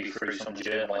 but maybe through some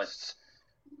journalists.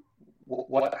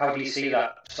 How do you see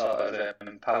that sort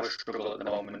of power struggle at the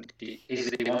moment? Is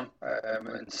it one?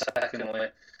 And secondly,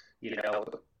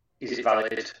 is it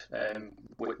valid?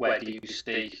 Where do you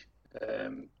see?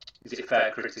 Is it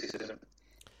fair criticism?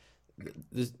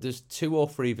 There's 2 or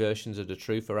 3 versions of the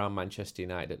truth around Manchester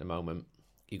United at the moment.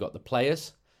 You've got the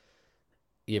players,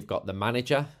 you've got the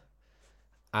manager,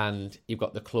 and you've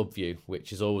got the club view,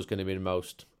 which is always going to be the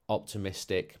most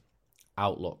optimistic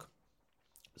outlook.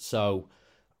 So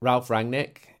Ralph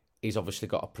Rangnick, he's obviously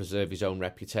got to preserve his own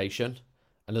reputation,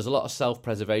 and there's a lot of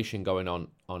self-preservation going on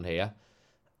here.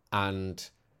 And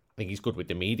I think he's good with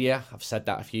the media. I've said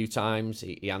that a few times.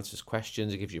 He answers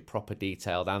questions. He gives you proper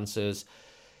detailed answers.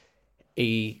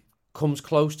 He comes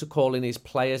close to calling his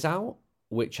players out,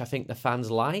 which I think the fans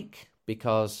like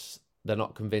because they're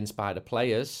not convinced by the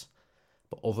players.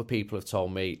 But other people have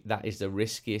told me that is the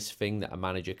riskiest thing that a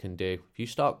manager can do. If you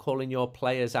start calling your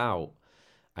players out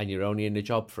and you're only in the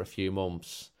job for a few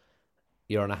months,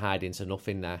 you're on a hide into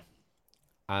nothing there.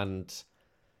 And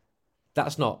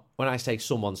that's not, when I say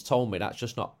someone's told me, that's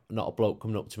just not a bloke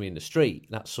coming up to me in the street.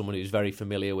 That's someone who's very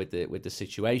familiar with the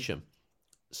situation.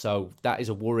 So that is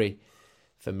a worry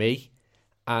for me.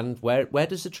 And where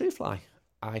does the truth lie?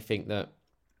 I think that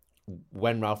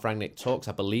when Ralph Rangnick talks,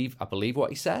 I believe what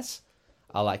he says.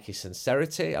 I like his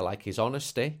sincerity. I like his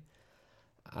honesty.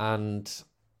 And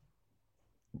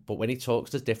but when he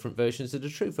talks, there's different versions of the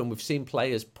truth. And we've seen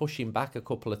players pushing back a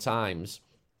couple of times.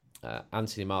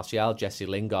 Anthony Martial, Jesse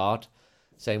Lingard,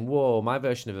 saying, whoa, my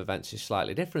version of events is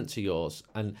slightly different to yours.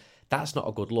 And that's not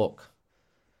a good look.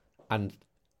 And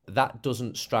that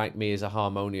doesn't strike me as a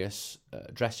harmonious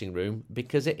dressing room,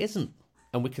 because it isn't.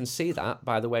 And we can see that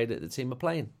by the way that the team are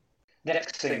playing.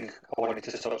 Next thing I wanted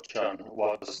to touch on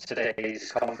was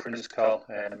today's conference call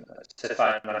to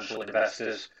financial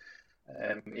investors.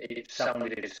 It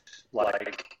sounded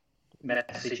like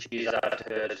messages I'd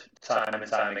heard time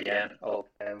and time again.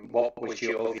 What was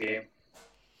your view?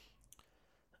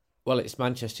 Well, it's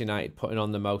Manchester United putting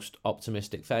on the most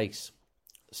optimistic face,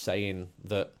 saying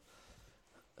that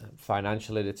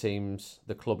financially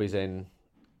the club is in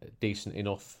decent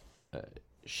enough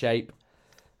shape.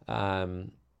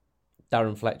 Darren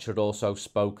Fletcher had also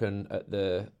spoken at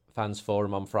the fans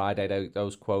forum on Friday.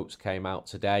 Those quotes came out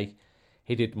today.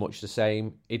 He did much the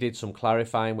same. He did some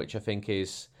clarifying, which I think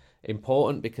is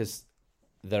important, because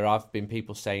there have been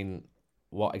people saying,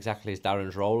 what exactly is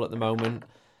Darren's role at the moment?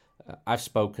 I've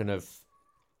spoken of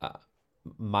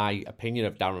my opinion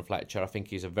of Darren Fletcher. I think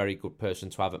he's a very good person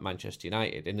to have at Manchester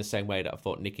United, in the same way that I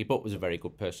thought Nicky Butt was a very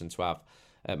good person to have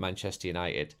at Manchester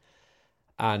United.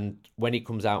 And when he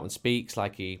comes out and speaks,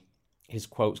 like his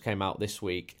quotes came out this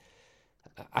week,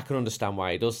 I can understand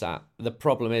why he does that. The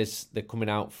problem is they're coming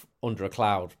out under a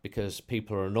cloud, because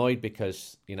people are annoyed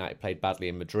because United played badly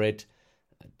in Madrid,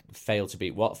 failed to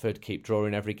beat Watford, keep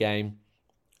drawing every game.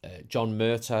 John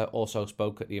Murtagh also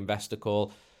spoke at the investor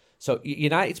call. So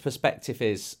United's perspective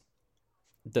is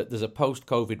that there's a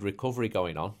post-COVID recovery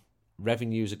going on.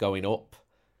 Revenues are going up.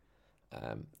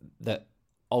 That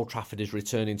Old Trafford is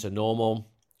returning to normal,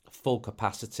 full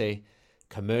capacity.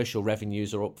 Commercial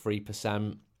revenues are up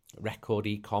 3%. Record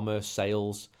e-commerce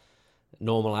sales.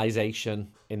 Normalisation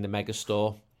in the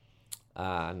megastore.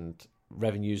 And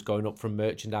revenues going up from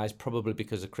merchandise, probably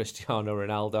because of Cristiano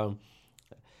Ronaldo.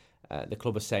 The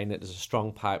club are saying that there's a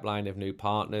strong pipeline of new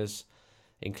partners,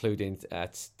 including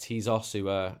Tezos, who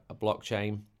are a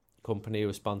blockchain company who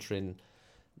are sponsoring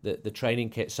the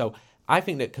training kit. So I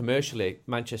think that commercially,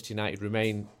 Manchester United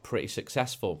remain pretty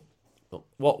successful. But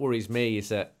what worries me is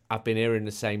that I've been hearing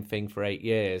the same thing for 8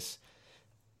 years,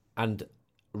 and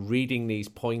reading these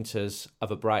pointers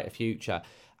of a brighter future.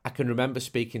 I can remember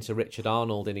speaking to Richard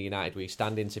Arnold in a United We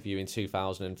Stand interview in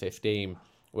 2015,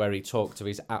 where he talked of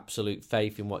his absolute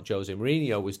faith in what Jose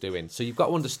Mourinho was doing. So you've got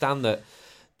to understand that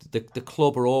the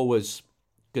club are always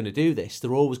going to do this.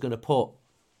 They're always going to put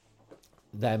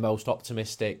their most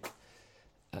optimistic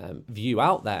view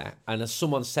out there. And as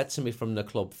someone said to me from the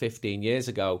club 15 years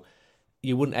ago,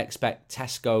 you wouldn't expect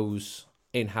Tesco's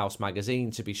in-house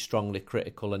magazine to be strongly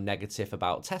critical and negative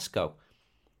about Tesco.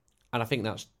 And I think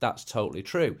that's totally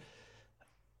true.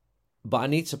 But I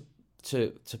need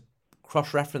to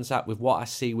cross-reference that with what I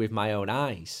see with my own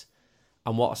eyes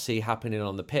and what I see happening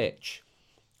on the pitch.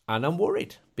 And I'm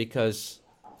worried, because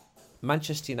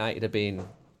Manchester United have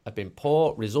been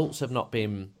poor. Results have not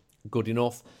been good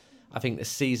enough. I think the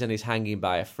season is hanging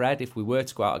by a thread. If we were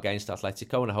to go out against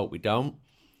Atletico, and I hope we don't,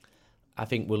 I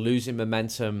think we're losing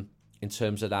momentum in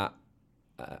terms of that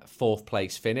fourth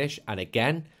place finish. And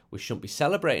again, we shouldn't be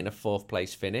celebrating a fourth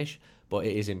place finish, but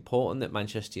it is important that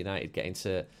Manchester United get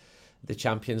into the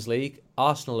Champions League.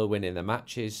 Arsenal are winning the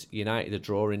matches. United are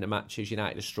drawing the matches.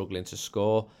 United are struggling to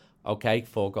score. Okay,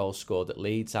 4 goals scored at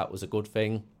Leeds. That was a good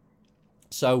thing.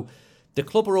 So the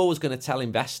club are always going to tell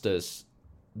investors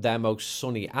their most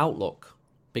sunny outlook,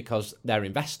 because they're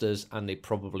investors and they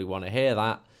probably want to hear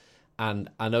that. And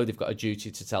I know they've got a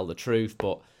duty to tell the truth,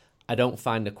 but I don't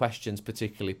find the questions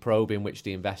particularly probing which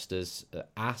the investors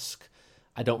ask.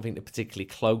 I don't think they're particularly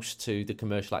close to the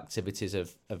commercial activities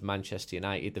of Manchester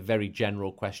United. The very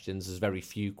general questions, there's very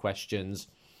few questions.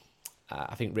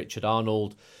 I think Richard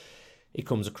Arnold, he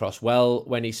comes across well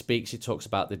when he speaks. He talks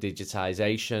about the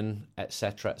digitisation,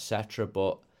 etc.,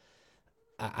 but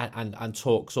and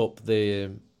talks up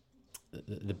the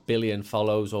billion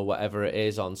follows or whatever it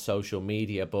is on social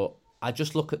media. But I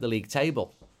just look at the league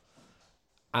table,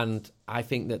 and I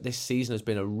think that this season has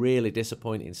been a really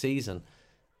disappointing season.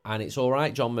 And it's all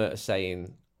right, John Murtagh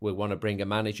saying we want to bring a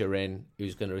manager in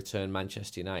who's going to return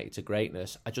Manchester United to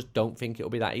greatness. I just don't think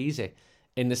it'll be that easy.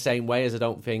 In the same way as I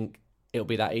don't think it'll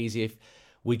be that easy if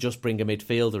we just bring a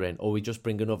midfielder in or we just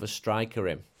bring another striker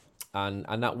in. And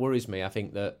that worries me. I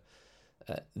think that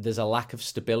there's a lack of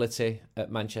stability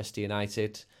at Manchester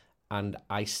United, and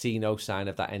I see no sign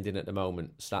of that ending at the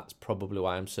moment. So that's probably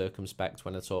why I'm circumspect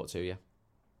when I talk to you.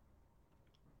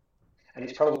 And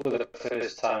it's probably the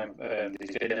first time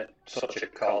there's been such a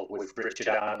call with Richard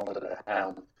Arnold at the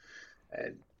helm.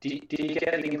 Do you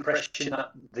get the impression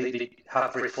that they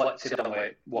have reflected on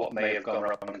what may have gone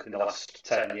wrong in the last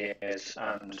 10 years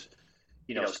and,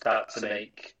 start to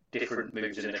make different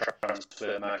moves in the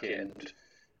transfer market and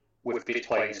with the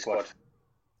playing squad?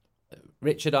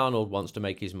 Richard Arnold wants to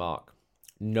make his mark.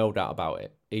 No doubt about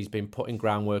it. He's been putting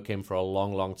groundwork in for a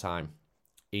long, long time.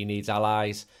 He needs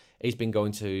allies. He's been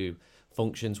going to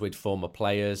functions with former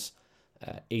players.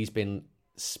 He's been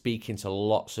speaking to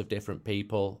lots of different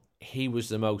people. He was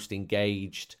the most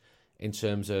engaged in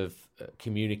terms of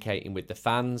communicating with the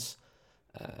fans,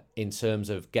 in terms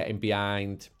of getting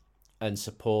behind and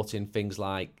supporting things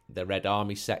like the Red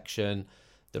Army section,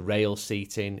 the rail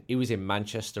seating. He was in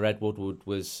Manchester. Ed Woodward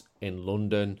was in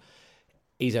London.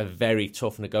 He's a very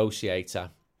tough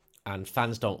negotiator, and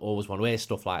fans don't always want to hear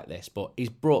stuff like this, but he's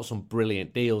brought some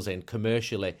brilliant deals in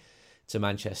commercially to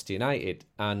Manchester United,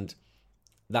 and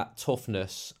that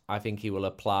toughness I think he will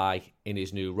apply in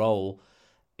his new role,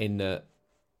 in that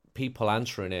people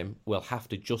answering him will have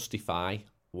to justify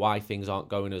why things aren't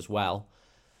going as well,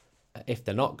 if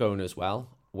they're not going as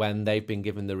well, when they've been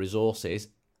given the resources,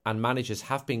 and managers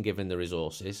have been given the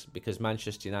resources, because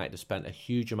Manchester United have spent a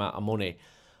huge amount of money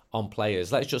on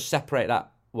players. Let's just separate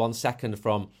that 1 second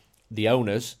from the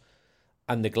owners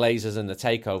and the Glazers and the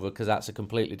takeover, because that's a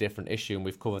completely different issue, and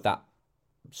we've covered that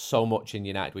so much in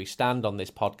United We Stand on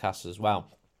this podcast as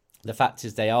well. The fact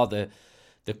is they are the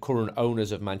current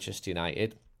owners of Manchester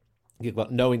United. You've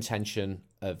got no intention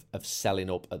of selling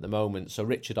up at the moment. So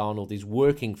Richard Arnold is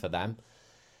working for them,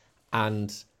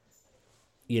 and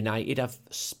United have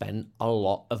spent a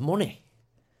lot of money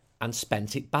and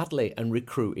spent it badly and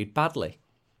recruited badly.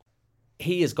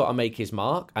 He has got to make his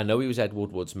mark. I know he was Ed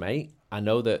Woodward's mate. I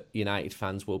know that United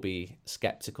fans will be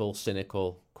sceptical,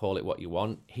 cynical, call it what you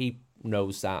want. He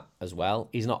knows that as well.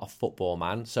 He's not a football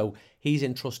man, so he's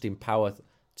entrusting power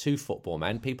to football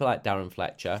men, people like Darren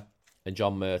Fletcher and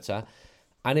John Murtagh,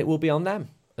 and it will be on them,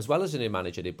 as well as the new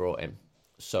manager they brought in.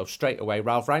 So straight away,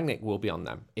 Ralph Rangnick will be on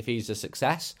them. If he's a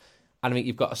success, and I think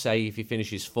you've got to say if he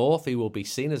finishes fourth, he will be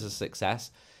seen as a success,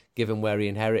 given where he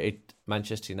inherited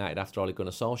Manchester United after Ole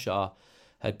Gunnar Solskjaer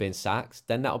had been sacked,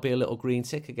 then that'll be a little green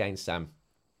tick against them.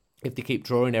 If they keep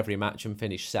drawing every match and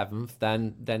finish seventh,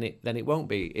 then it won't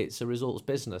be. It's a results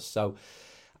business. So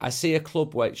I see a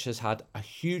club which has had a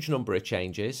huge number of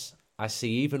changes. I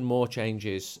see even more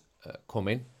changes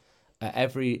coming at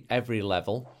every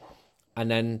level, and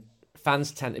then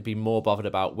fans tend to be more bothered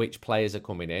about which players are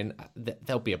coming in.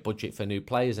 There'll be a budget for new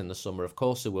players in the summer, of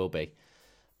course there will be.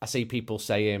 I see people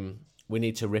saying we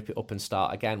need to rip it up and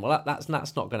start again. Well, that's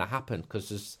not going to happen, because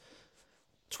there's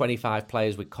 25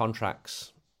 players with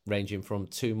contracts ranging from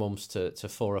 2 months to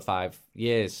 4 or 5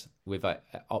 years with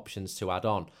options to add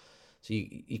on. So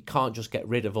you can't just get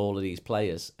rid of all of these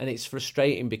players. And it's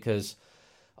frustrating because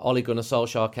Ole Gunnar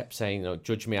Solskjaer kept saying,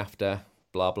 judge me after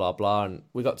blah, blah, blah. And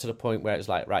we got to the point where it was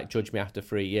like, right, judge me after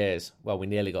 3 years. Well, we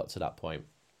nearly got to that point.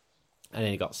 And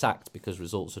then he got sacked because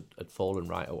results had fallen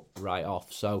right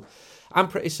off. So I'm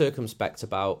pretty circumspect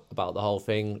about the whole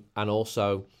thing. And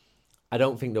also, I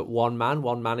don't think that one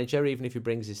manager, even if he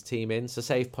brings his team in, so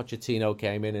say if Pochettino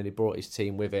came in and he brought his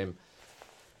team with him,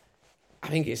 I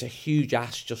think it's a huge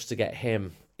ask just to get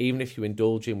him, even if you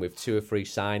indulge him with 2 or 3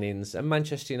 signings, and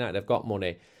Manchester United have got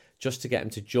money, just to get him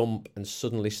to jump and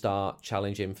suddenly start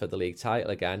challenging for the league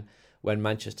title again, when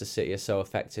Manchester City are so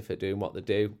effective at doing what they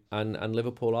do, and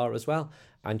Liverpool are as well,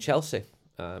 and Chelsea.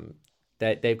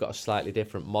 They've got a slightly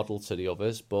different model to the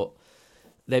others, but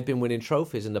they've been winning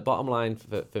trophies, and the bottom line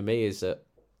for me is that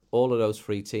all of those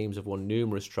 3 teams have won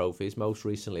numerous trophies, most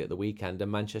recently at the weekend,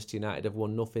 and Manchester United have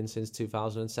won nothing since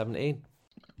 2017.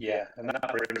 Yeah, and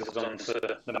that brings us on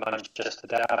to the Manchester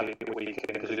Derby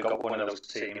weekend, because we've got one of those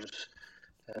teams.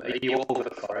 Are you over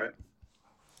for it?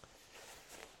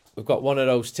 We've got one of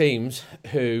those teams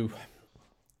who,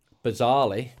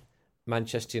 bizarrely,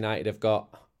 Manchester United have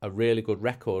got a really good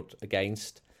record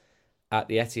against at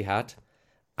the Etihad.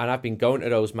 And I've been going to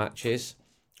those matches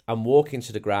and walking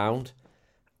to the ground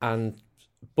and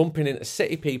bumping into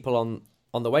City people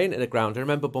on the way into the ground. I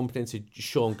remember bumping into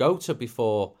Sean Gota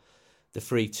before the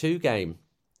 3-2 game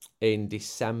in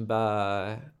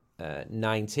December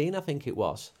 19, I think it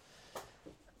was.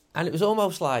 And it was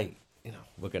almost like,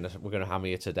 we're gonna hammer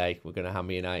you today. We're gonna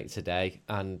hammer United today,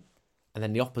 and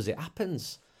then the opposite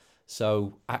happens.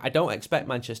 So I don't expect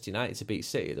Manchester United to beat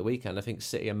City at the weekend. I think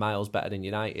City are miles better than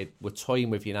United. We're toying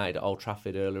with United at Old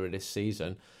Trafford earlier this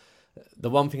season. The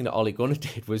one thing that Ole Gunnar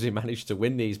did was he managed to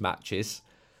win these matches.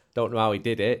 Don't know how he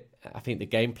did it. I think the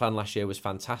game plan last year was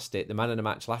fantastic. The man of the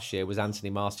match last year was Anthony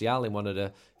Martial in one of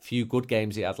the few good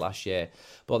games he had last year.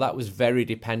 But that was very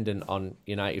dependent on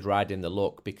United riding the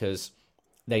luck, because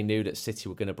they knew that City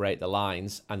were going to break the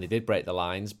lines, and they did break the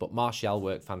lines. But Martial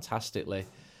worked fantastically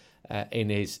in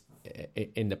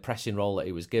the pressing role that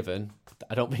he was given.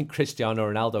 I don't think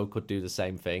Cristiano Ronaldo could do the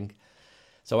same thing.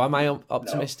 So am I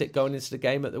optimistic going into the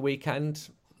game at the weekend?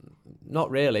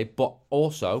 Not really, but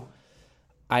also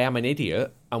I am an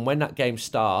idiot, and when that game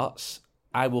starts,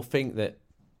 I will think that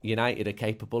United are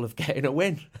capable of getting a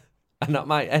win, and that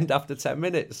might end after 10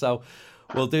 minutes. So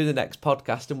we'll do the next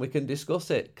podcast and we can discuss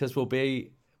it, because we'll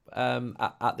be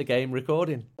at the game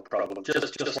recording. Problem.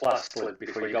 Just lastly,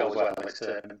 before you go as well, it's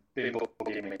been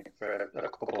bugging me for a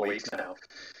couple of weeks now.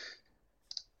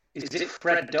 Is it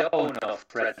Fred Doan or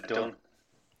Fred Dunn?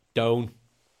 Doan,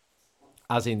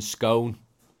 as in scone.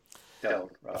 Doan,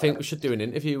 right. I think we should do an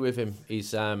interview with him.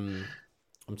 He's I'm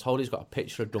told he's got a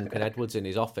picture of Duncan Edwards in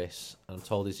his office, and I'm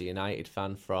told he's a United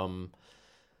fan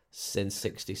since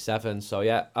 '67. So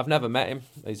yeah, I've never met him.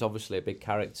 He's obviously a big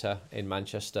character in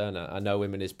Manchester, and I know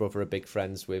him and his brother are big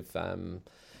friends with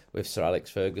Sir Alex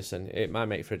Ferguson. It might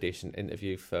make for a decent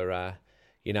interview for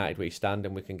United We Stand,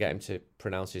 and we can get him to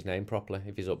pronounce his name properly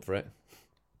if he's up for it.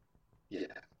 Yeah,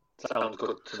 sounds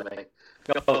good to me.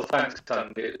 No, thanks,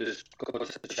 Andy. It was good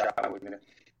to chat with you.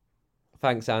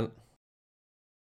 Thanks, Ant.